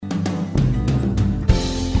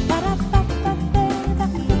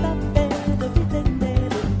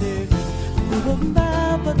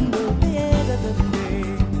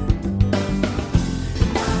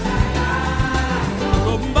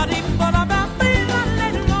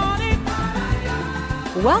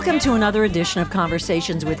Welcome to another edition of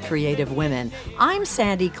Conversations with Creative Women. I'm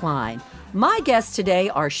Sandy Klein. My guests today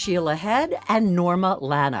are Sheila Head and Norma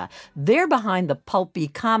Lana. They're behind the pulpy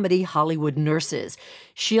comedy Hollywood Nurses.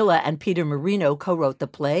 Sheila and Peter Marino co-wrote the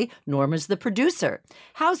play. Norma's the producer.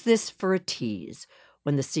 How's this for a tease?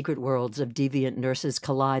 When the secret worlds of deviant nurses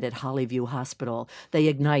collide at Hollyview Hospital, they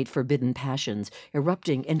ignite forbidden passions,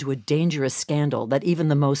 erupting into a dangerous scandal that even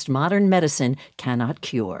the most modern medicine cannot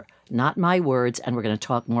cure. Not my words, and we're going to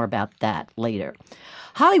talk more about that later.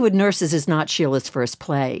 Hollywood Nurses is not Sheila's first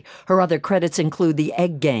play. Her other credits include The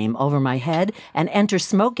Egg Game, Over My Head, and Enter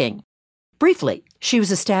Smoking. Briefly, she was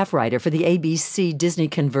a staff writer for the ABC Disney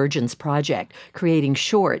Convergence Project, creating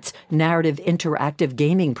shorts, narrative interactive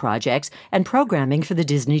gaming projects, and programming for the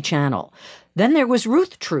Disney Channel. Then there was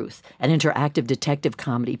Ruth Truth, an interactive detective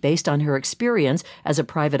comedy based on her experience as a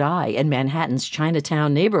private eye in Manhattan's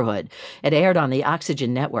Chinatown neighborhood. It aired on the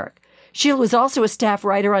Oxygen Network. Sheila was also a staff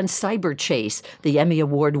writer on Cyber Chase, the Emmy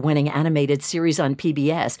Award-winning animated series on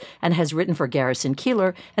PBS, and has written for Garrison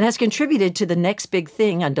Keillor and has contributed to The Next Big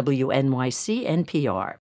Thing on WNYC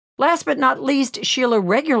NPR. Last but not least, Sheila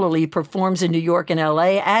regularly performs in New York and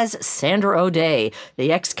L.A. as Sandra O'Day,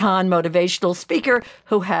 the ex-con motivational speaker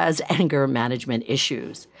who has anger management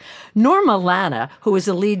issues. Norma Lana, who is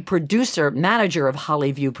the lead producer-manager of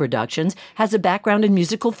Hollyview Productions, has a background in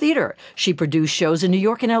musical theater. She produced shows in New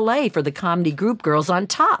York and L.A. for the comedy group Girls on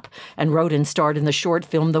Top and wrote and starred in the short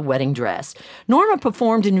film The Wedding Dress. Norma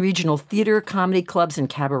performed in regional theater, comedy clubs, and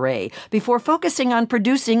cabaret before focusing on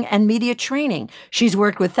producing and media training. She's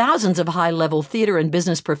worked with thousands of high-level theater and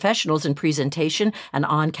business professionals in presentation and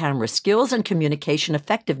on-camera skills and communication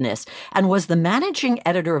effectiveness, and was the managing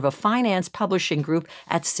editor of a finance publishing group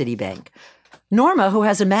at Citibank. Norma, who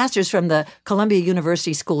has a master's from the Columbia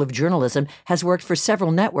University School of Journalism, has worked for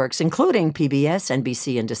several networks, including PBS,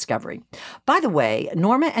 NBC, and Discovery. By the way,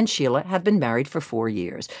 Norma and Sheila have been married for 4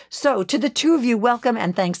 years. So to the two of you, welcome,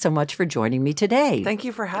 and thanks so much for joining me today. Thank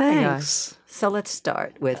you for having us. So let's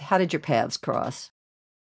start with, how did your paths cross?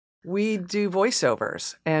 We do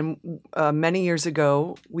voiceovers, and many years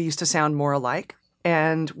ago, we used to sound more alike.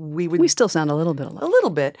 And we still sound a little bit alike. A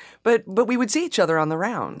little bit, but we would see each other on the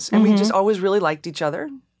rounds, and we just always really liked each other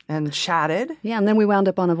and chatted. Yeah, and then we wound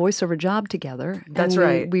up on a voiceover job together. That's and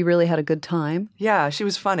right. We really had a good time. Yeah, she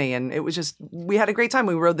was funny, and it was just, we had a great time.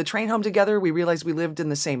 We rode the train home together. We realized we lived in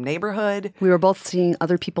the same neighborhood. We were both seeing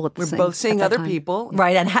other people at the same time. We were both seeing other people.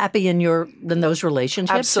 Right, and happy in those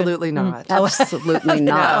relationships? Absolutely not. Absolutely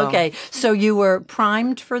not. No. Okay, so you were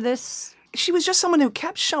primed for this? She was just someone who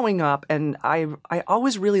kept showing up, and I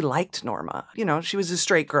always really liked Norma. You know, she was a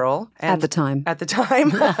straight girl. And at the time. At the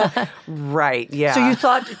time. Right, yeah. So you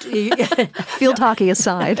thought... Field hockey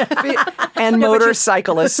aside. And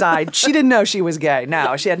motorcycle aside. She didn't know she was gay.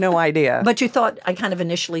 No, she had no idea. But you thought, kind of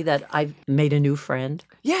initially, that I made a new friend?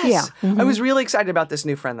 Yes. Yeah. Mm-hmm. I was really excited about this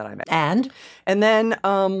new friend that I met. And then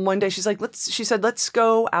one day she said, let's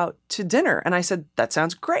go out to dinner. And I said, that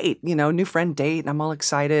sounds great. You know, new friend date. And I'm all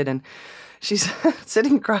excited. And she's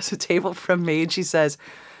sitting across the table from me, and she says,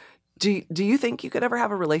 do you think you could ever have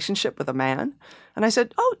a relationship with a man? And I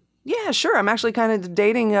said, oh, yeah, sure. I'm actually kind of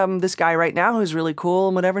dating this guy right now who's really cool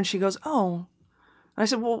and whatever. And she goes, oh. And I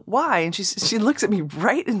said, well, why? And she looks at me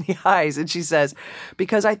right in the eyes, and she says,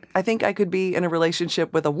 because I think I could be in a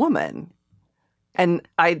relationship with a woman. And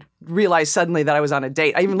I realized suddenly that I was on a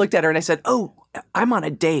date. I even looked at her and I said, oh, I'm on a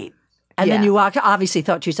date. And then you obviously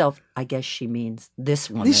thought to yourself, I guess she means this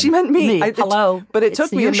woman. She meant me. Hello. But it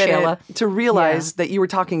took me a minute Sheila. To realize that you were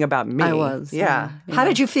talking about me. I was. Yeah. How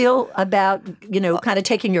did you feel about, kind of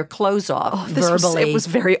taking your clothes off verbally? It was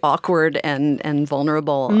very awkward and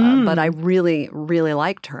vulnerable, but I really, really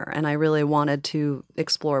liked her, and I really wanted to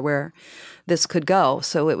explore where this could go.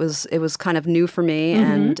 So it was kind of new for me,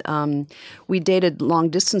 and we dated long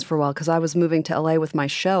distance for a while because I was moving to LA with my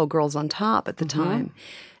show, Girls on Top, at the time.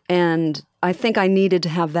 And I think I needed to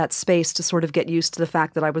have that space to sort of get used to the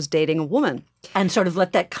fact that I was dating a woman. And sort of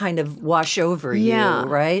let that kind of wash over you,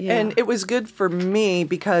 right? Yeah. And it was good for me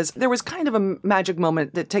because there was kind of a magic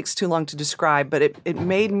moment that takes too long to describe, but it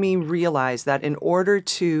made me realize that in order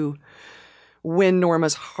to win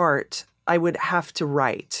Norma's heart, I would have to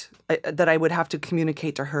write, that I would have to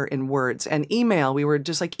communicate to her in words. And email, we were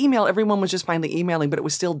just like email. Everyone was just finally emailing, but it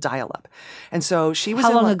was still dial-up. And so she was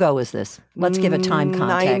How long ago was this? Let's give a time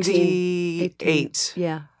context. 98.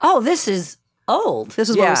 Yeah. Oh, this is old. This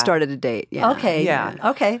is when we started to date. Yeah. Okay. Yeah.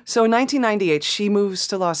 Okay. So in 1998, she moves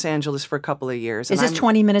to Los Angeles for a couple of years. Is this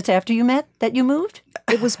 20 minutes after you met that you moved?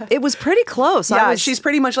 It was pretty close. Yeah, she's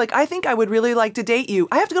pretty much like, I think I would really like to date you.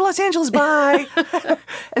 I have to go to Los Angeles, bye.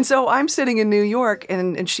 And so I'm sitting in New York,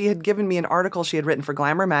 and she had given me an article she had written for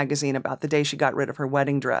Glamour magazine about the day she got rid of her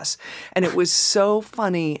wedding dress. And it was so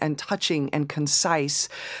funny and touching and concise.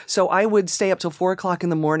 So I would stay up till 4 o'clock in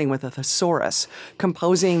the morning with a thesaurus,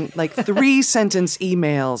 composing like 3-sentence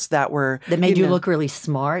emails that were... That made you look really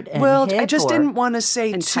smart and Well, I hip, just or didn't want to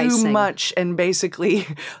say too enticing. much and basically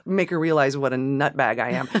make her realize what a nutbag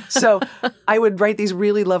I am. So I would write these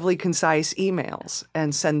really lovely, concise emails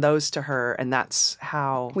and send those to her, and that's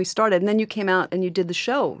how we started. And then you came out and you did the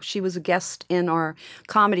show. She was a guest in our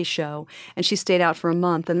comedy show, and she stayed out for a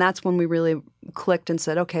month, and that's when we really clicked and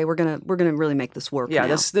said, okay, we're gonna really make this work. Yeah,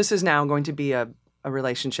 now. this is now going to be a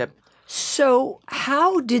relationship. So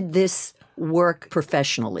how did this work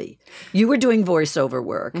professionally? You were doing voiceover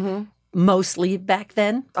work. Mostly back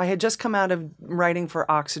then? I had just come out of writing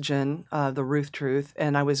for Oxygen, the Ruth Truth,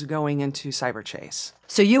 and I was going into Cyber Chase.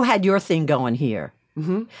 So you had your thing going here.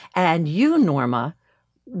 Mm-hmm. And you, Norma,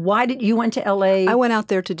 why did you went to L.A.? I went out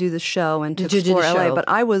there to do the show and to explore L.A., but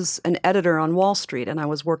I was an editor on Wall Street, and I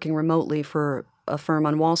was working remotely for a firm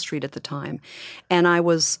on Wall Street at the time. And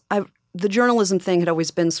the journalism thing had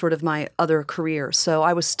always been sort of my other career, so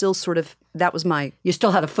I was still sort of, that was my... You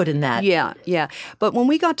still had a foot in that. Yeah. But when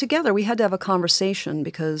we got together, we had to have a conversation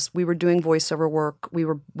because we were doing voiceover work. We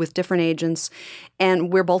were with different agents,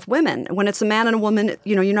 and we're both women. When it's a man and a woman,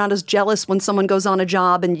 you're not as jealous when someone goes on a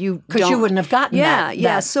job and you don't. Because you wouldn't have gotten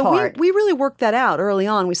that So part. we really worked that out early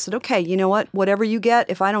on. We said, okay, you know what? Whatever you get,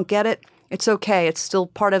 if I don't get it, it's okay. It's still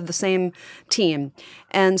part of the same team.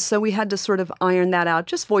 And so we had to sort of iron that out,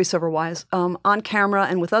 just voiceover-wise. On camera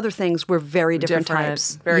and with other things, we're very different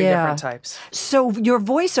types. Very different types. So your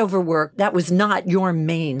voiceover work, that was not your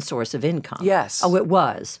main source of income. Yes. Oh, it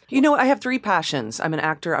was. I have 3 passions. I'm an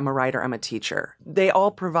actor, I'm a writer, I'm a teacher. They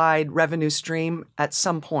all provide revenue stream at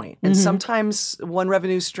some point. And sometimes one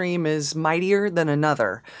revenue stream is mightier than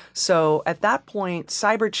another. So at that point,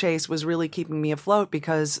 Cyber Chase was really keeping me afloat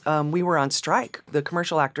because we were on strike. The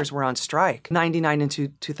commercial actors were on strike, 99 and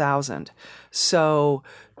 2000. So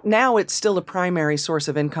now it's still a primary source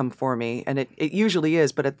of income for me, and it usually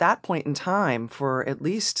is. But at that point in time, for at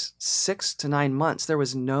least 6 to 9 months, there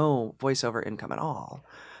was no voiceover income at all.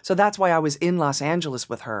 So that's why I was in Los Angeles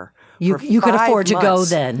with her. You could afford to go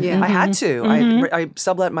then. Yeah. I had to. I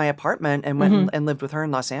sublet my apartment and went and lived with her in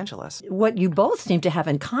Los Angeles. What you both seem to have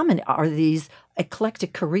in common are these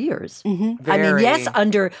eclectic careers. I mean, Very. yes,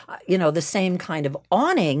 under the same kind of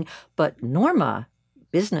awning, but Norma,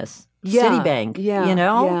 business, Citibank. Yeah,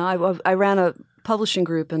 I ran a publishing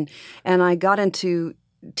group, and I got into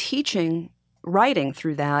teaching writing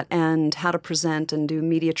through that and how to present and do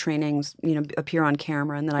media trainings, appear on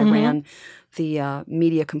camera. And then I ran the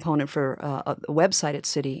media component for a website at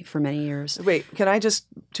Citi for many years. Wait, can I just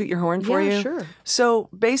toot your horn for you? Yeah, sure. So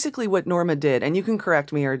basically what Norma did, and you can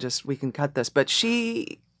correct me or just we can cut this, but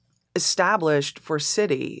she established for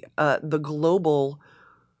Citi the global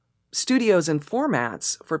studios and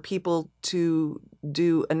formats for people to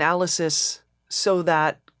do analysis so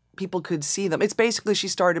that people could see them. It's basically, she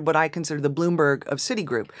started what I consider the Bloomberg of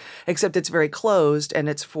Citigroup, except it's very closed and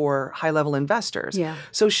it's for high-level investors. Yeah.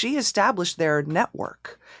 So she established their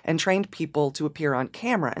network and trained people to appear on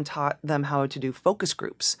camera and taught them how to do focus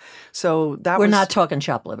groups. So that We're not talking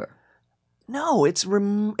chop liver. No, it's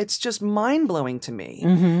just mind-blowing to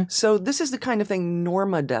me. So this is the kind of thing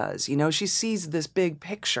Norma does. She sees this big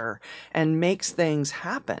picture and makes things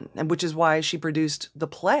happen, and which is why she produced the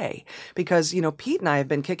play. Because, Pete and I have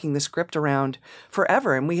been kicking the script around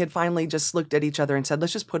forever, and we had finally just looked at each other and said,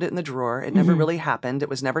 let's just put it in the drawer. It never really happened. It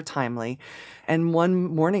was never timely. And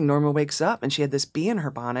one morning, Norma wakes up, and she had this bee in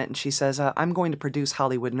her bonnet, and she says, I'm going to produce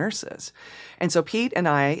Hollywood Nurses. And so Pete and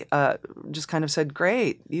I just kind of said,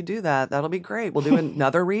 great, you do that. That'll be great. We'll do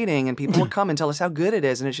another reading and people will come and tell us how good it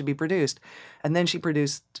is and it should be produced. And then she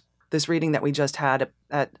produced this reading that we just had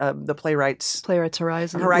at the Playwrights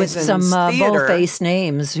Horizon. With some bold-faced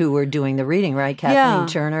names who were doing the reading, right? Kathleen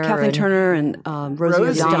Turner and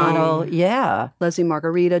Rosie O'Donnell. Yeah. Leslie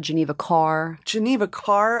Margarita, Geneva Carr,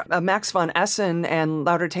 Max von Essen, and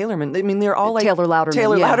Louder Taylorman. I mean, they're all like... Taylor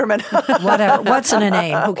Louderman. Whatever. What's in a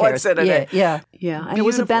name? Who cares? What's in a name? Yeah. Yeah, and it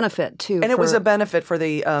was a benefit, too. And it was a benefit for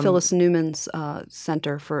the... Phyllis Newman's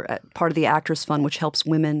Center for part of the Actors Fund, which helps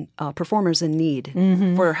women performers in need.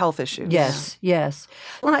 For health issues. Yes.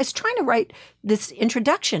 When I was trying to write this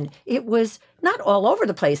introduction, it was not all over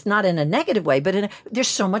the place, not in a negative way, but there's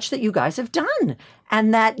so much that you guys have done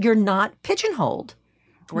and that you're not pigeonholed.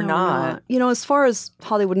 We're not. You know, as far as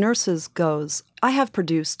Hollywood Nurses goes, I have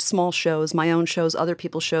produced small shows, my own shows, other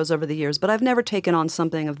people's shows over the years, but I've never taken on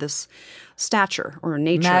something of this stature or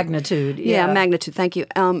nature. Magnitude. Yeah, magnitude. Thank you.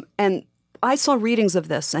 And I saw readings of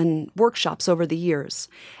this and workshops over the years,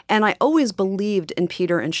 and I always believed in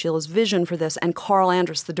Peter and Sheila's vision for this, and Carl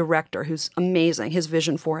Andrus, the director, who's amazing, his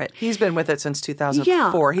vision for it. He's been with it since 2004.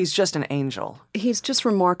 Yeah. He's just an angel. He's just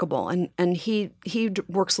remarkable, and he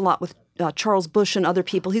works a lot with Charles Bush and other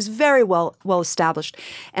people. He's very well established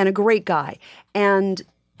and a great guy. And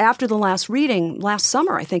after the last reading, last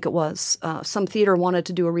summer, I think it was, some theater wanted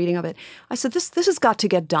to do a reading of it. I said, this has got to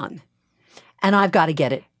get done. And I've got to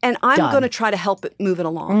get it And I'm going to try to help it move it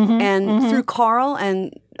along. And through Carl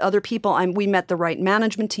and other people, we met the right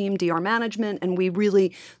management team, DR management, and we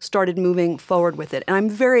really started moving forward with it. And I'm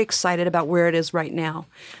very excited about where it is right now.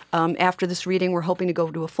 After this reading, we're hoping to go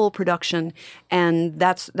to a full production, and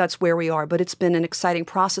that's where we are. But it's been an exciting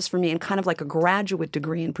process for me and kind of like a graduate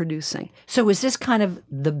degree in producing. So is this kind of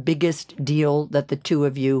the biggest deal that the two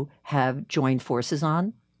of you have joined forces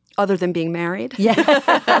on? Other than being married? Yeah.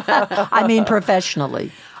 I mean,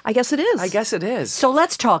 professionally. I guess it is. I guess it is. So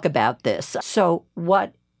let's talk about this. So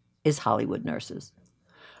what is Hollywood Nurses?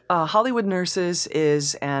 Hollywood Nurses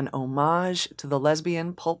is an homage to the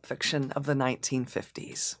lesbian pulp fiction of the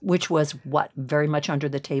 1950s. Which was what? Very much under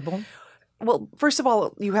the table? Well, first of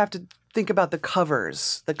all, you have to think about the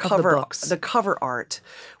covers. The cover art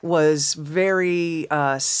was very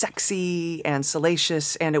sexy and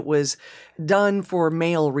salacious, and it was done for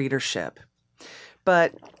male readership.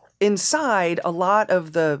 But inside, a lot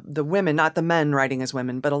of the women, not the men writing as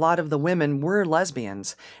women, but a lot of the women were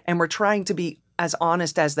lesbians and were trying to be as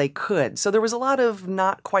honest as they could. So there was a lot of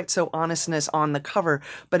not quite so honestness on the cover,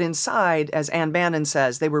 but inside, as Anne Bannon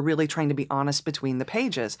says, they were really trying to be honest between the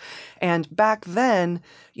pages. And back then,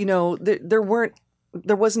 you know, there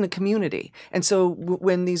wasn't a community. And so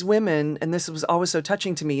when these women, and this was always so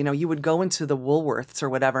touching to me, you know, you would go into the Woolworths or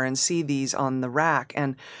whatever and see these on the rack,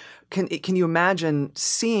 and can you imagine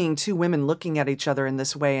seeing two women looking at each other in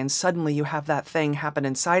this way, and suddenly you have that thing happen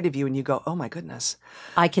inside of you and you go, oh my goodness.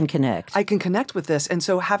 I can connect. I can connect with this. And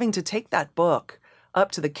so having to take that book up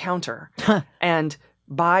to the counter and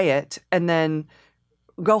buy it and then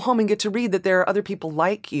go home and get to read that there are other people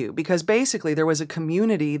like you, because basically there was a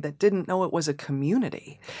community that didn't know it was a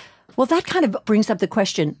community. Well, that kind of brings up the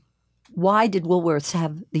question, why did Woolworths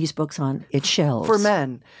have these books on its shelves? For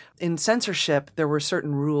men. In censorship, there were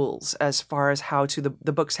certain rules as far as how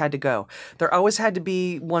the books had to go. There always had to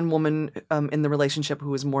be one woman in the relationship who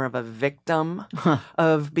was more of a victim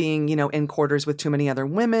of being, you know, in quarters with too many other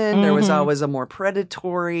women. Mm-hmm. There was always a more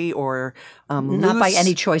predatory or not loose, by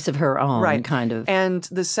any choice of her own, right, kind of. And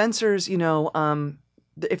the censors, you know,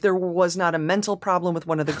 if there was not a mental problem with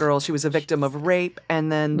one of the girls, she was a victim of rape,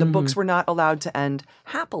 and then the books were not allowed to end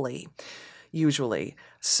happily, usually.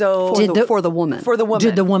 So for the woman. For the woman.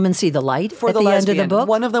 Did the woman see the light for at the the lesbian. end of the book?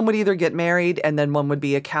 One of them would either get married, and then one would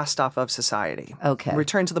be a cast-off of society. Okay.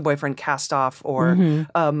 Return to the boyfriend, cast-off, or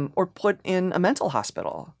put in a mental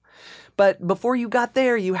hospital. But before you got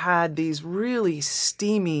there, you had these really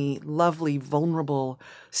steamy, lovely, vulnerable,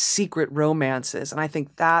 secret romances. And I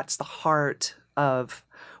think that's the heart of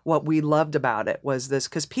what we loved about it, was this,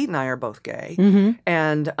 because Pete and I are both gay. Mm-hmm.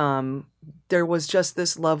 And there was just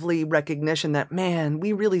this lovely recognition that, man,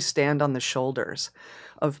 we really stand on the shoulders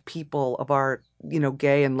of people, of our, you know,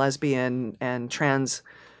 gay and lesbian and trans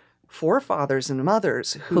forefathers and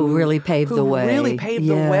mothers who really paved the way. Who really paved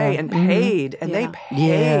the way and paid, and they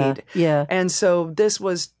paid. Yeah. And so this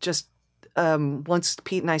was just, once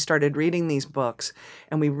Pete and I started reading these books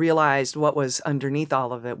and we realized what was underneath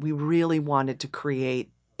all of it, we really wanted to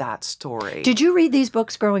create that story. Did you read these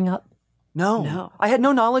books growing up? No. I had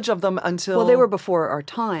no knowledge of them until... Well, they were before our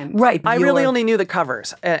time. Right. I really only knew the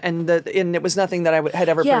covers, and it was nothing that I had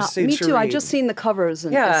ever pursued me to too. read. I'd just seen the covers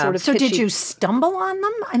and sort of So pitchy. did you stumble on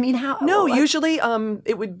them? I mean, how? No, usually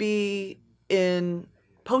it would be in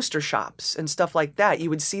poster shops and stuff like that. You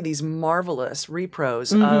would see these marvelous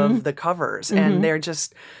repros of the covers, and they're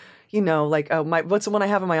just, you know, like what's the one I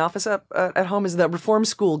have in my office at home is the Reform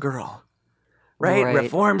School Girl. right? Right.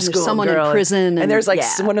 Reform There's school someone girl. in prison, and there's like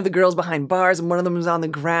yeah. one of the girls behind bars, and one of them is on the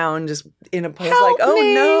ground, just in a place Help like, oh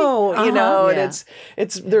me! no, you know. Yeah. And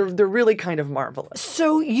they're really kind of marvelous.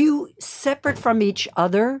 So you, separate from each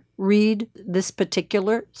other, read this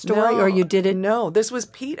particular story, or you did it? No, this was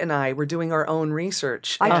Pete and I were doing our own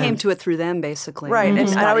research. I came to it through them, basically. Right,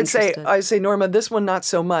 Just and got I would interested. say, Norma, this one not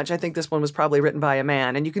so much. I think this one was probably written by a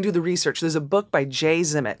man, and you can do the research. There's a book by Jay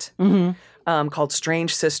Zimmett called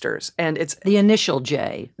Strange Sisters, and it's The initial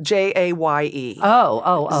J. Jaye.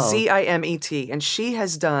 Oh. Zimet, and she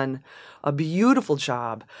has done a beautiful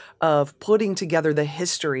job of putting together the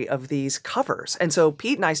history of these covers. And so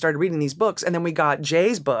Pete and I started reading these books, and then we got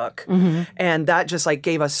Jay's book, and that just like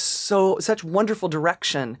gave us such wonderful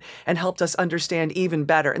direction and helped us understand even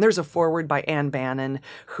better. And there's a foreword by Anne Bannon,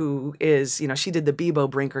 who is, she did the Bebo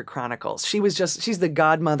Brinker Chronicles. She's the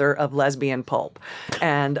godmother of lesbian pulp.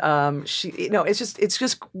 And it's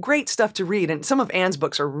just great stuff to read. And some of Anne's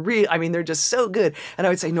books are they're just so good. And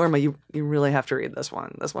I would say, Norma, you really have to read this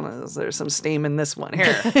one. This one there's some steam in this one.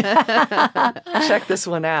 Here. Check this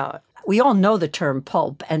one out. We all know the term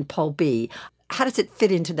pulp and pulpy. How does it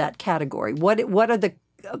fit into that category? What are the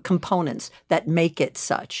components that make it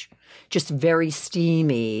such? Just very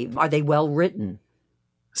steamy. Are they well written?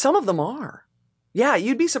 Some of them are. Yeah,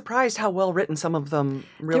 you'd be surprised how well written some of them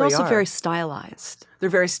really are. They're also very stylized. They're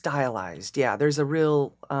very stylized. Yeah, there's a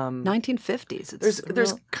real 1950s.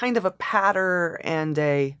 There's kind of a patter and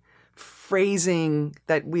a phrasing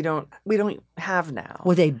that we don't have now.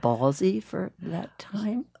 Were they ballsy for that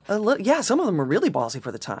time? Yeah, some of them were really ballsy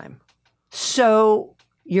for the time. So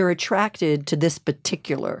you're attracted to this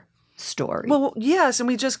particular story. Well, yes, and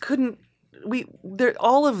we just couldn't.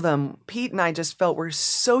 All of them, Pete and I just felt were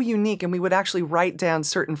so unique, and we would actually write down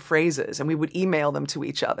certain phrases and we would email them to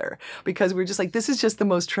each other because we were just like, this is just the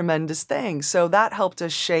most tremendous thing. So that helped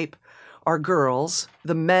us shape our girls,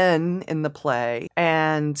 the men in the play,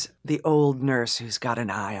 and the old nurse who's got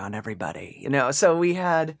an eye on everybody, So we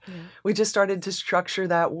just started to structure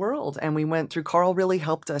that world, and we went through. Carl really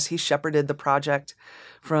helped us. He shepherded the project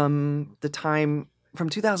from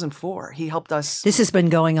 2004. He helped us. This has been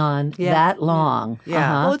going on that long.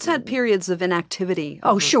 Yeah. Well, it's had periods of inactivity.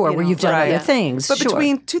 Oh, sure, where you've done other things. But sure.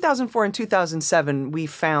 between 2004 and 2007, we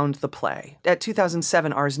found the play. At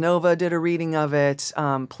 2007, Ars Nova did a reading of it.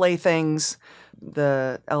 Playthings,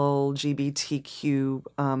 the LGBTQ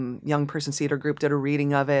young person theater group, did a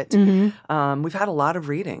reading of it. We've had a lot of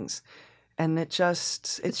readings, and it's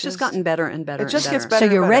just gotten better and better. It just and better. gets better.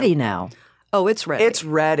 So you're and better. ready now. Oh, it's ready. It's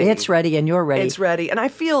ready. It's ready, and you're ready. It's ready, and I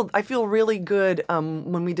feel really good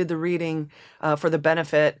when we did the reading for the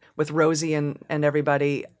benefit with Rosie and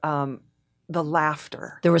everybody. The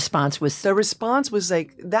laughter, The response was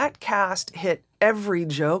like that cast hit every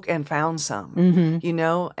joke and found some,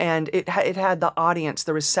 and it had the audience,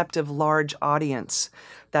 the receptive large audience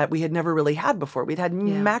that we had never really had before. We'd had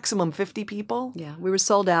maximum 50 people. Yeah, we were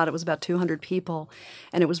sold out. It was about 200 people,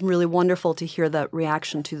 and it was really wonderful to hear the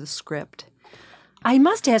reaction to the script. I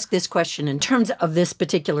must ask this question in terms of this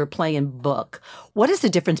particular play and book. What is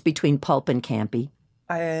the difference between pulp and campy?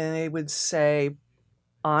 I would say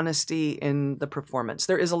honesty in the performance.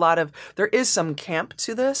 There is some camp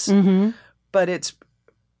to this, but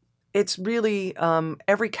it's really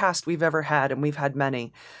every cast we've ever had, and we've had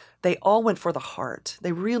many, they all went for the heart.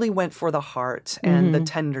 They really went for the heart and the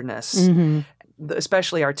tenderness,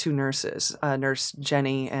 especially our two nurses, Nurse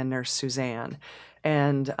Jenny and Nurse Suzanne.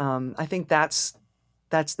 And I think that's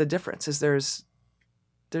the difference, is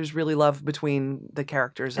there's really love between the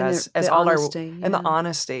characters And as the all honesty, and the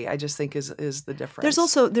honesty, I just think is the difference.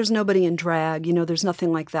 There's nobody in drag, there's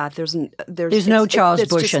nothing like that. There's no Charles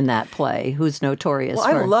Bush in that play, who's notorious for...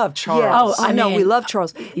 I love Charles. Yeah. Oh, I know, we love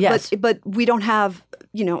Charles. Yes. But we don't have,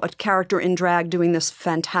 a character in drag doing this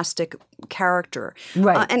fantastic character.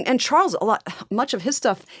 Right. And Charles, much of his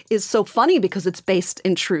stuff is so funny because it's based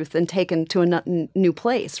in truth and taken to a new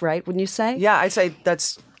place, right? Wouldn't you say? Yeah, I'd say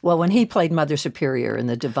that's... Well, when he played Mother Superior in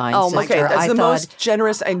The Divine my Sister, that's I the thought... most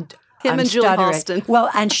generous and... Him and Julie Halston. Well,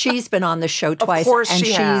 and she's been on the show twice. course and she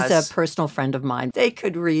she's has. a personal friend of mine. They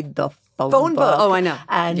could read the phone book. Oh, I know.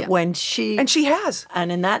 And when she... And she has.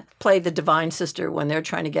 And in that play, The Divine Sister, when they're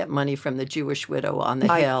trying to get money from the Jewish widow on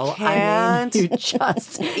the hill, can't you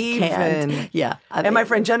just even. can't. Yeah. And my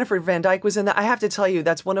friend Jennifer Van Dyke was in that. I have to tell you,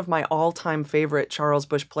 that's one of my all-time favorite Charles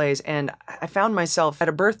Bush plays. And I found myself at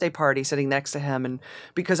a birthday party sitting next to him, and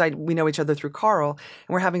because we know each other through Carl,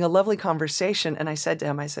 and we're having a lovely conversation. And I said to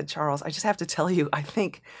him, Charles, I just have to tell you, I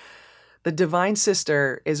think The Divine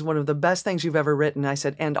Sister is one of the best things you've ever written. I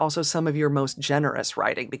said, and also some of your most generous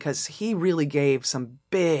writing, because he really gave some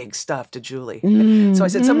big stuff to Julie. So I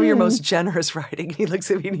said, some of your most generous writing. He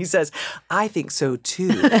looks at me and he says, I think so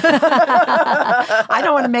too. I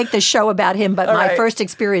don't want to make this show about him, but my right. first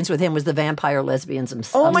experience with him was the Vampire Lesbians of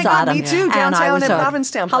Oh my Sodom. God, me too. And I Downtown was in hooked.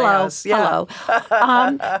 Provincetown Hello, Playhouse. Yeah.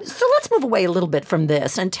 hello. So let's move away a little bit from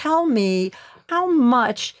this and tell me, how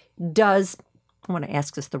much does, I want to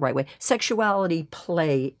ask this the right way, sexuality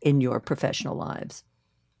play in your professional lives?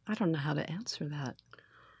 I don't know how to answer that.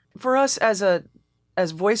 For us as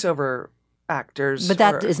voiceover actors. But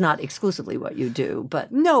that is not exclusively what you do.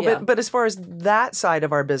 But no, yeah. but as far as that side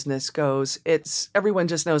of our business goes, it's everyone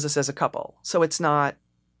just knows us as a couple. So it's not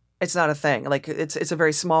a thing. Like it's a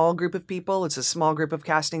very small group of people. It's a small group of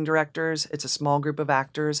casting directors. It's a small group of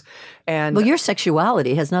actors. And well, your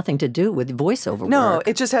sexuality has nothing to do with voiceover no, work.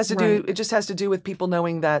 it just has to do. It just has to do with people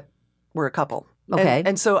knowing that we're a couple. Okay.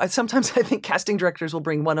 And so sometimes I think casting directors will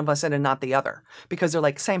bring one of us in and not the other because they're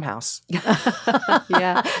like, same house.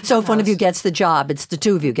 Yeah. So if one of you gets the job, it's the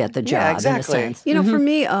two of you get the job. Yeah, exactly. In a sense. You know, for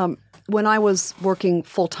me, when I was working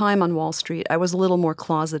full time on Wall Street, I was a little more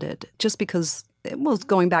closeted, just because it was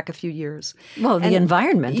going back a few years. Well, the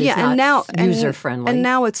environment is not user friendly. And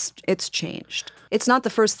now it's changed. It's not the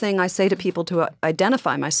first thing I say to people to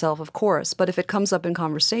identify myself, of course, but if it comes up in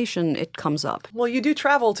conversation, it comes up. Well, you do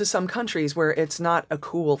travel to some countries where it's not a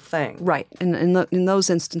cool thing. Right. In those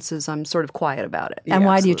instances, I'm sort of quiet about it. And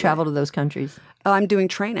why do you travel to those countries? I'm doing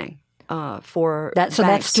training for that. So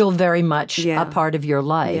banks. that's still very much a part of your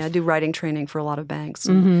life. Yeah, I do writing training for a lot of banks.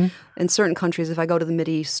 And in certain countries, if I go to the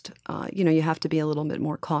Mideast, you have to be a little bit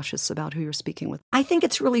more cautious about who you're speaking with. I think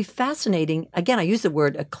it's really fascinating. Again, I use the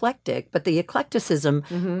word eclectic, but the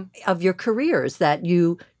eclecticism of your careers, that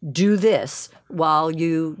you do this while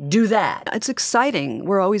you do that. It's exciting.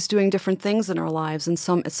 We're always doing different things in our lives, and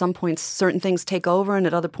at some points certain things take over, and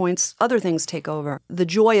at other points other things take over. The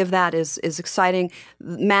joy of that is exciting.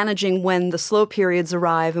 Managing when the slow periods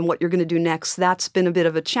arrive and what you're going to do next, that's been a bit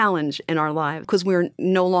of a challenge in our lives, because we're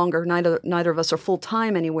no longer, neither of us are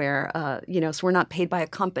full-time anywhere, so we're not paid by a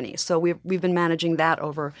company. So we've been managing that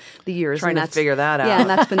over the years. Trying to figure that out. Yeah, and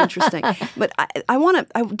that's been interesting. But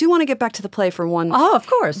I do want to get back to the play for one. Oh, of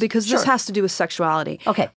course. Because this has to do with sexuality.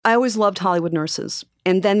 Okay. I always loved Hollywood Nurses,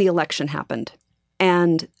 and then the election happened.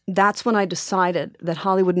 And that's when I decided that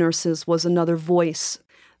Hollywood Nurses was another voice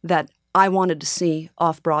that I wanted to see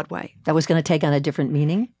off-Broadway. That was going to take on a different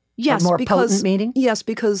meaning? Yes. A more potent meaning? Yes,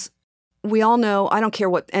 because we all know, I don't care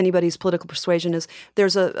what anybody's political persuasion is,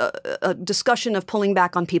 there's a discussion of pulling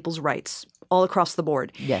back on people's rights all across the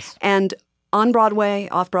board. Yes. And on Broadway,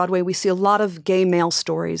 off-Broadway, we see a lot of gay male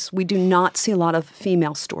stories. We do not see a lot of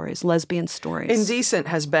female stories, lesbian stories. Indecent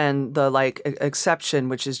has been the exception,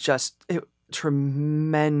 which is just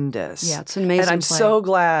tremendous. Yeah, it's an amazing And I'm play. so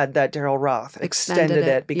glad that Daryl Roth extended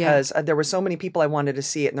it because yeah. there were so many people I wanted to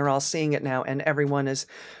see it, and they're all seeing it now, and everyone is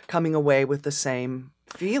coming away with the same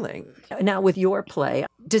feeling. Now, with your play,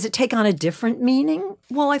 does it take on a different meaning?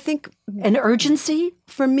 Well, I think an urgency?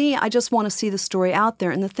 For me, I just want to see the story out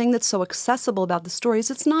there. And the thing that's so accessible about the story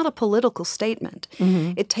is it's not a political statement.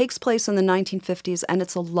 It takes place in the 1950s, and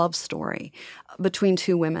it's a love story between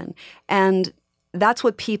two women. And that's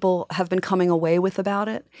what people have been coming away with about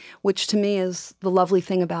it, which to me is the lovely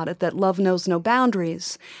thing about it, that love knows no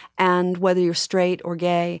boundaries. And whether you're straight or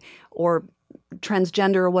gay or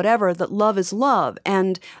transgender or whatever, that love is love.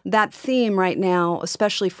 And that theme right now,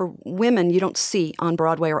 especially for women, you don't see on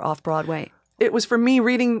Broadway or off Broadway. It was for me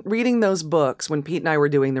reading those books when Pete and I were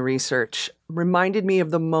doing the research, reminded me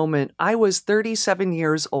of the moment I was 37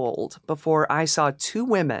 years old before I saw two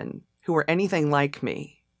women who were anything like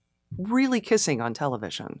me really kissing on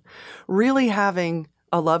television, really having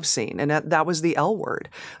a love scene. And that was the L word.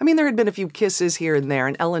 I mean, there had been a few kisses here and there,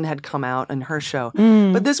 and Ellen had come out in her show.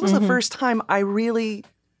 But this was the first time I really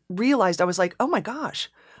realized, I was like, oh my gosh.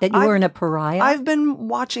 That you weren't a pariah? I've been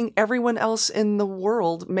watching everyone else in the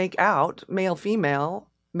world make out, male, female,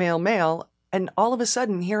 male, male, and all of a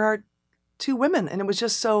sudden here are two women. And it was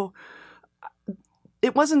just so,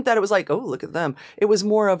 it wasn't that it was like, oh, look at them. It was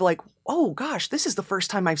more of like, oh gosh, this is the first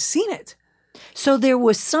time I've seen it. So there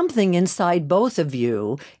was something inside both of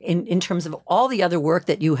you in terms of all the other work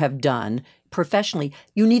that you have done professionally.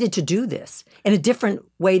 You needed to do this in a different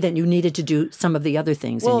way than you needed to do some of the other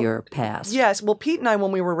things in your past. Yes. Well, Pete and I,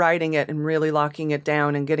 when we were writing it and really locking it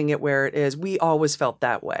down and getting it where it is, we always felt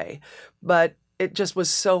that way. But it just was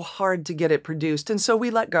so hard to get it produced. And so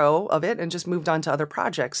we let go of it and just moved on to other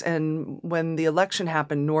projects. And when the election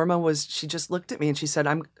happened, Norma she just looked at me and she said,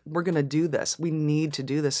 we're going to do this. We need to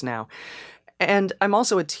do this now. And I'm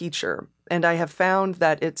also a teacher. And I have found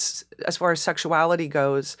that it's, as far as sexuality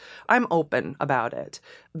goes, I'm open about it.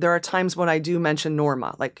 There are times when I do mention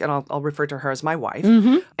Norma, and I'll refer to her as my wife.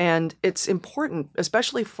 And it's important,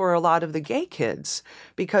 especially for a lot of the gay kids,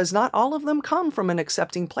 because not all of them come from an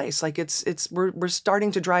accepting place. We're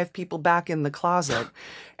starting to drive people back in the closet.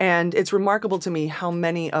 And it's remarkable to me how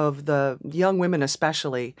many of the young women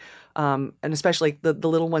especially, and especially the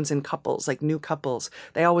little ones in couples, like new couples,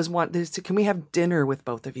 they always want this. Can we have dinner with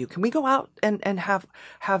both of you? Can we go out and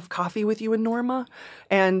have coffee with you and Norma?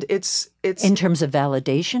 And it's in terms of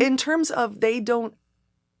validation? In terms of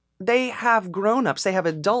they have grown-ups, they have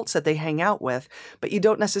adults that they hang out with, but you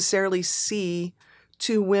don't necessarily see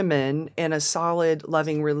two women in a solid,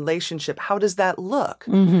 loving relationship. How does that look?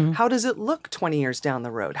 How does it look 20 years down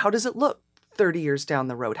the road? How does it look 30 years down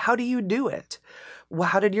the road? How do you do it? Well,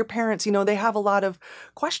 how did your parents, they have a lot of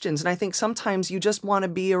questions. And I think sometimes you just want to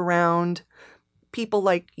be around people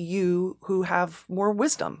like you who have more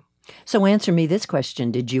wisdom. So answer me this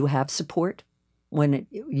question. Did you have support when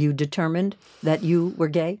you determined that you were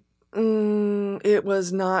gay? It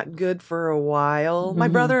was not good for a while. My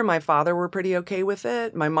brother and my father were pretty okay with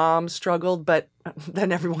it. My mom struggled, but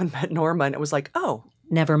then everyone met Norma and it was like, oh.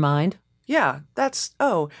 Never mind. Yeah,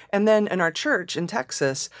 and then in our church in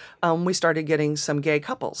Texas, we started getting some gay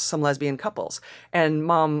couples, some lesbian couples, and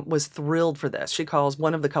Mom was thrilled for this. She calls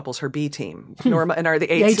one of the couples her B team. Norma and are the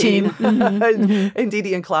A team, and Dee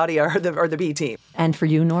Dee and Claudia are the B team. And for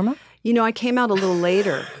you, Norma? I came out a little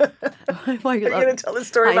later. Are you going to tell a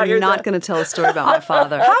story about your dad? I'm not going to tell a story about my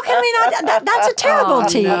father. How can we not? That's a terrible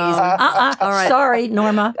tease. No. All right. Sorry,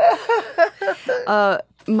 Norma.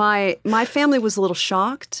 My family was a little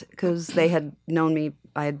shocked because they had known me.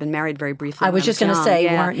 I had been married very briefly. I was just going to say,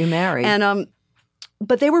 weren't you married? And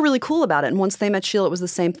but they were really cool about it. And once they met Sheila, it was the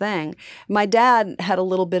same thing. My dad had a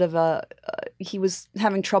little bit of he was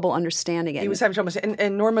having trouble understanding it. He was having trouble.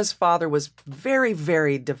 And Norma's father was very,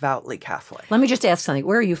 very devoutly Catholic. Let me just ask something.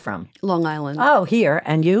 Where are you from? Long Island. Oh, here.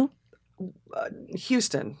 And you?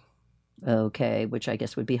 Houston. Okay, which I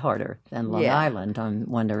guess would be harder than Long Island, I'm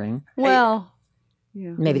wondering. Well...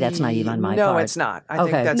 Yeah. Maybe that's naive on my part. No, it's not. I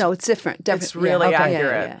think that's... No, it's different. It's really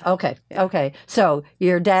accurate. Okay. So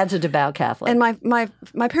your dad's a devout Catholic. And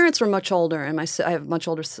my parents were much older, and I have much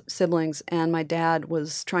older siblings, and my dad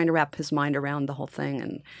was trying to wrap his mind around the whole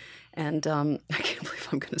thing, and I can't believe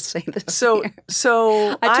I'm going to say this.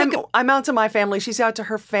 So I'm out to my family. She's out to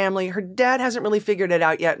her family. Her dad hasn't really figured it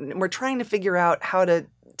out yet, and we're trying to figure out how to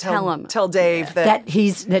tell Dave that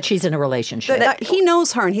she's in a relationship. That he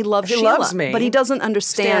knows her and he loves Sheila. He loves me, but he doesn't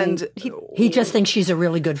understand. He just thinks she's a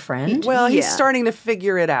really good friend. He's starting to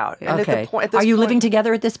figure it out. And okay. Are you living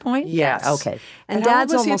together at this point? Yes. Okay. And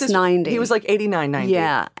Dad's almost 90. He was like 89, 90.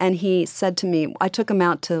 Yeah. And he said to me, I took him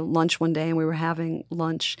out to lunch one day and we were having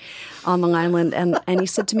lunch on Long Island. And he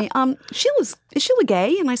said to me, is Sheila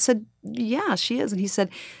gay? And I said, yeah, she is. And he said,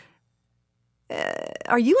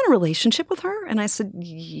 are you in a relationship with her? And I said,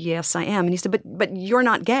 yes, I am. And he said, but you're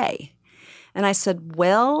not gay. And I said,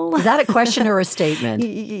 well... Is that a question or a statement?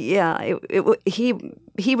 Yeah.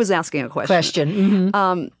 He was asking a question.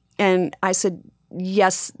 Mm-hmm. And I said,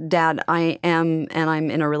 yes, Dad, I am, and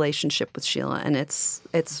I'm in a relationship with Sheila, and it's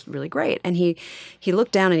really great. And he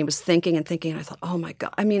looked down and he was thinking and thinking, and I thought, oh my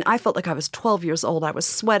God. I mean, I felt like I was 12 years old. I was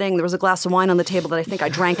sweating. There was a glass of wine on the table that I think I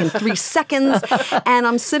drank in 3 seconds. And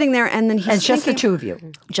I'm sitting there, and then he's And just the two of you.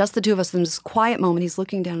 Just the two of us. In this quiet moment, he's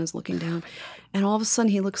looking down. And all of a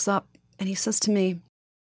sudden he looks up and he says to me,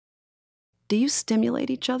 do you stimulate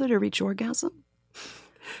each other to reach orgasm?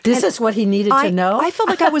 This is what he needed to know? I felt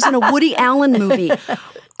like I was in a Woody Allen movie.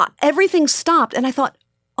 Everything stopped, and I thought,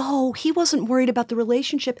 oh, he wasn't worried about the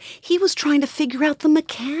relationship. He was trying to figure out the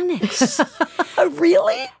mechanics.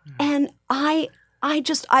 Really? And I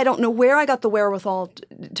don't know where I got the wherewithal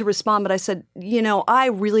to respond, but I said, I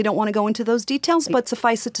really don't want to go into those details, but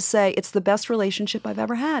suffice it to say, it's the best relationship I've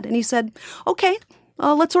ever had. And he said, okay.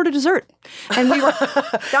 Let's order dessert. And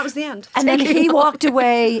that was the end. And then he walked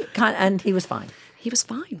away, and he was fine. He was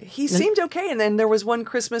fine. He seemed okay. And then there was one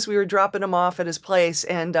Christmas we were dropping him off at his place.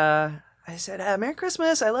 And I said, Merry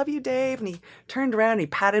Christmas. I love you, Dave. And he turned around and he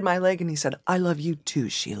patted my leg and he said, I love you too,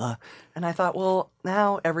 Sheila. And I thought, well,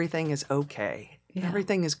 now everything is okay. Yeah.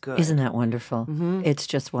 Everything is good. Isn't that wonderful? Mm-hmm. It's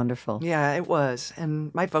just wonderful. Yeah, it was.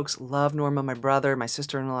 And my folks love Norma, my brother, my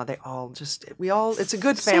sister-in-law. It's a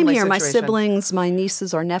good family Same here. situation. My siblings, my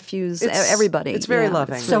nieces, our nephews, everybody. It's very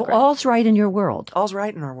loving. So all's right in your world. All's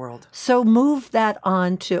right in our world. So move that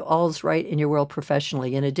on to all's right in your world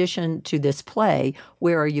professionally. In addition to this play,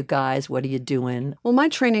 where are you guys? What are you doing? Well, my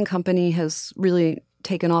training company has really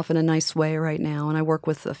taken off in a nice way right now, and I work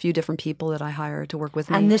with a few different people that I hire to work with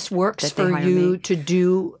me. And this works for you to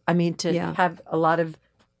do, have a lot of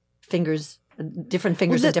fingers, different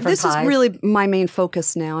fingers in different pies. This is really my main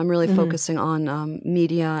focus now. I'm really focusing on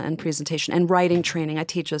media and presentation and writing training. I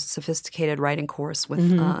teach a sophisticated writing course with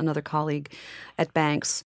another colleague at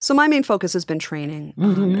Banks. So my main focus has been training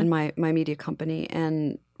in my media company,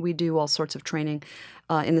 and we do all sorts of training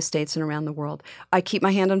in the States and around the world. I keep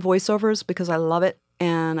my hand on voiceovers because I love it,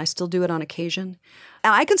 and I still do it on occasion.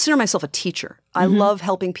 I consider myself a teacher. I love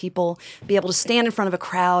helping people be able to stand in front of a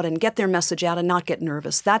crowd and get their message out and not get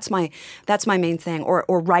nervous. That's my main thing.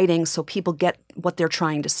 Or writing so people get what they're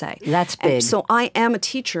trying to say. That's big. And so I am a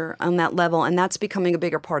teacher on that level, and that's becoming a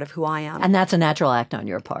bigger part of who I am. And that's a natural act on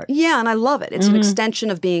your part. Yeah, and I love it. It's an extension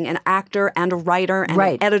of being an actor and a writer and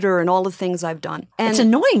an editor and all the things I've done. And it's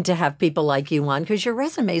annoying to have people like you on because your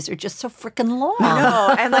resumes are just so freaking long.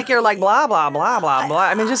 No, and like you're like blah, blah, blah, blah, blah.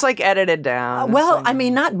 I mean, just like edited down. Well, I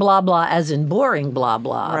mean, not blah, blah as in boring blah,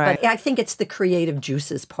 blah. Right. But I think it's the creative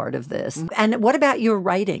juices part of this. And what about your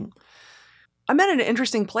writing? I'm at an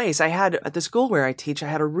interesting place. At the school where I teach, I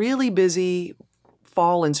had a really busy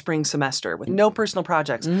fall and spring semester with no personal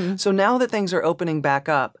projects. So now that things are opening back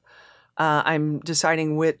up, I'm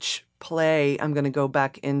deciding which play I'm going to go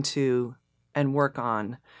back into and work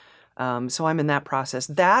on. So I'm in that process.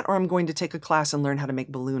 That, or I'm going to take a class and learn how to make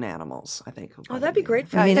balloon animals, I think. Oh, that'd be great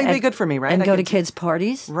for me. I think it'd it'd be good for me, right? And go to kids'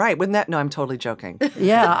 parties? Right. Wouldn't that? No, I'm totally joking.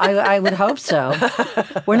 Yeah, I would hope so.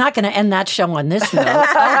 We're not going to end that show on this note.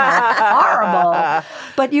 Horrible.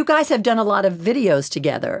 But you guys have done a lot of videos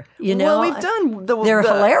together, you know? Well, we've done they're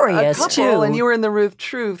hilarious, a couple, too. And you were in the Ruth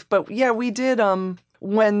Truth. But yeah, we did,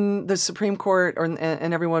 when the Supreme Court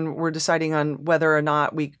and everyone were deciding on whether or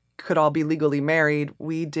not we could all be legally married,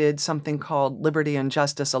 we did something called Liberty and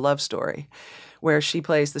Justice, a Love Story, where she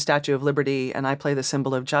plays the Statue of Liberty and I play the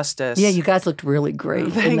symbol of justice. Yeah, you guys looked really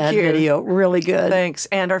great in that you. video. Really good. Thanks.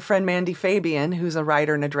 And our friend Mandy Fabian, who's a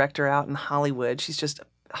writer and a director out in Hollywood, she's just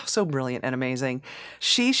so brilliant and amazing.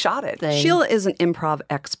 She shot it. Sheila is an improv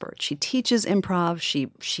expert. She teaches improv.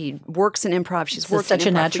 She works in improv. She's worked such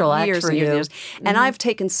in a improv natural for act years for and you. years. And I've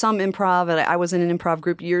taken some improv. And I was in an improv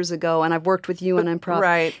group years ago, and I've worked with you in improv.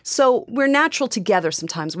 Right. So we're natural together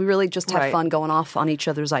sometimes. We really just have fun going off on each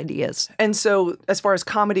other's ideas. And so as far as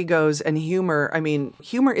comedy goes and humor, I mean,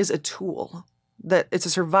 humor is a tool. That it's a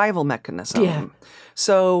survival mechanism. Yeah.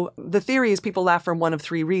 So the theory is people laugh for one of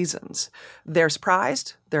three reasons. They're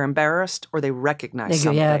surprised, they're embarrassed, or they recognize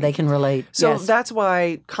something. Yeah, they can relate. So yes. That's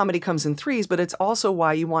why comedy comes in threes, but it's also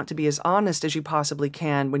why you want to be as honest as you possibly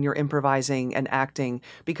can when you're improvising and acting,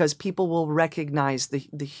 because people will recognize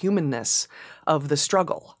the humanness of the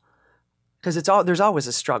struggle. Because there's always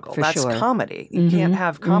a struggle. That's sure. comedy. You can't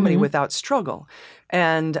have comedy without struggle.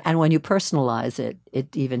 And when you personalize it,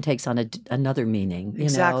 it even takes on another meaning. You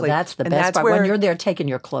exactly. know, that's the and best that's part. Where, when you're there taking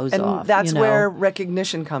your clothes off. And that's you know? where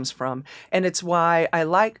recognition comes from. And it's why I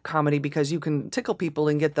like comedy, because you can tickle people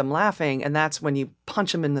and get them laughing. And that's when you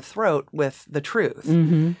punch them in the throat with the truth.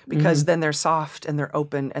 Because then they're soft and they're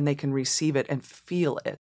open and they can receive it and feel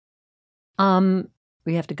it.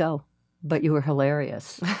 We have to go. But you were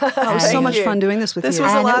hilarious. It was so much fun doing this with you. This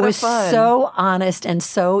was a lot of fun. It was so honest and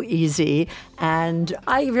so easy. And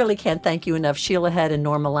I really can't thank you enough, Sheila Head and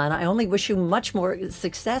Norma Lana. I only wish you much more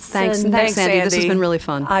success. Thanks, and Sandy. This has been really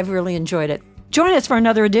fun. I've really enjoyed it. Join us for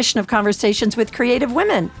another edition of Conversations with Creative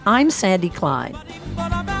Women. I'm Sandy Klein.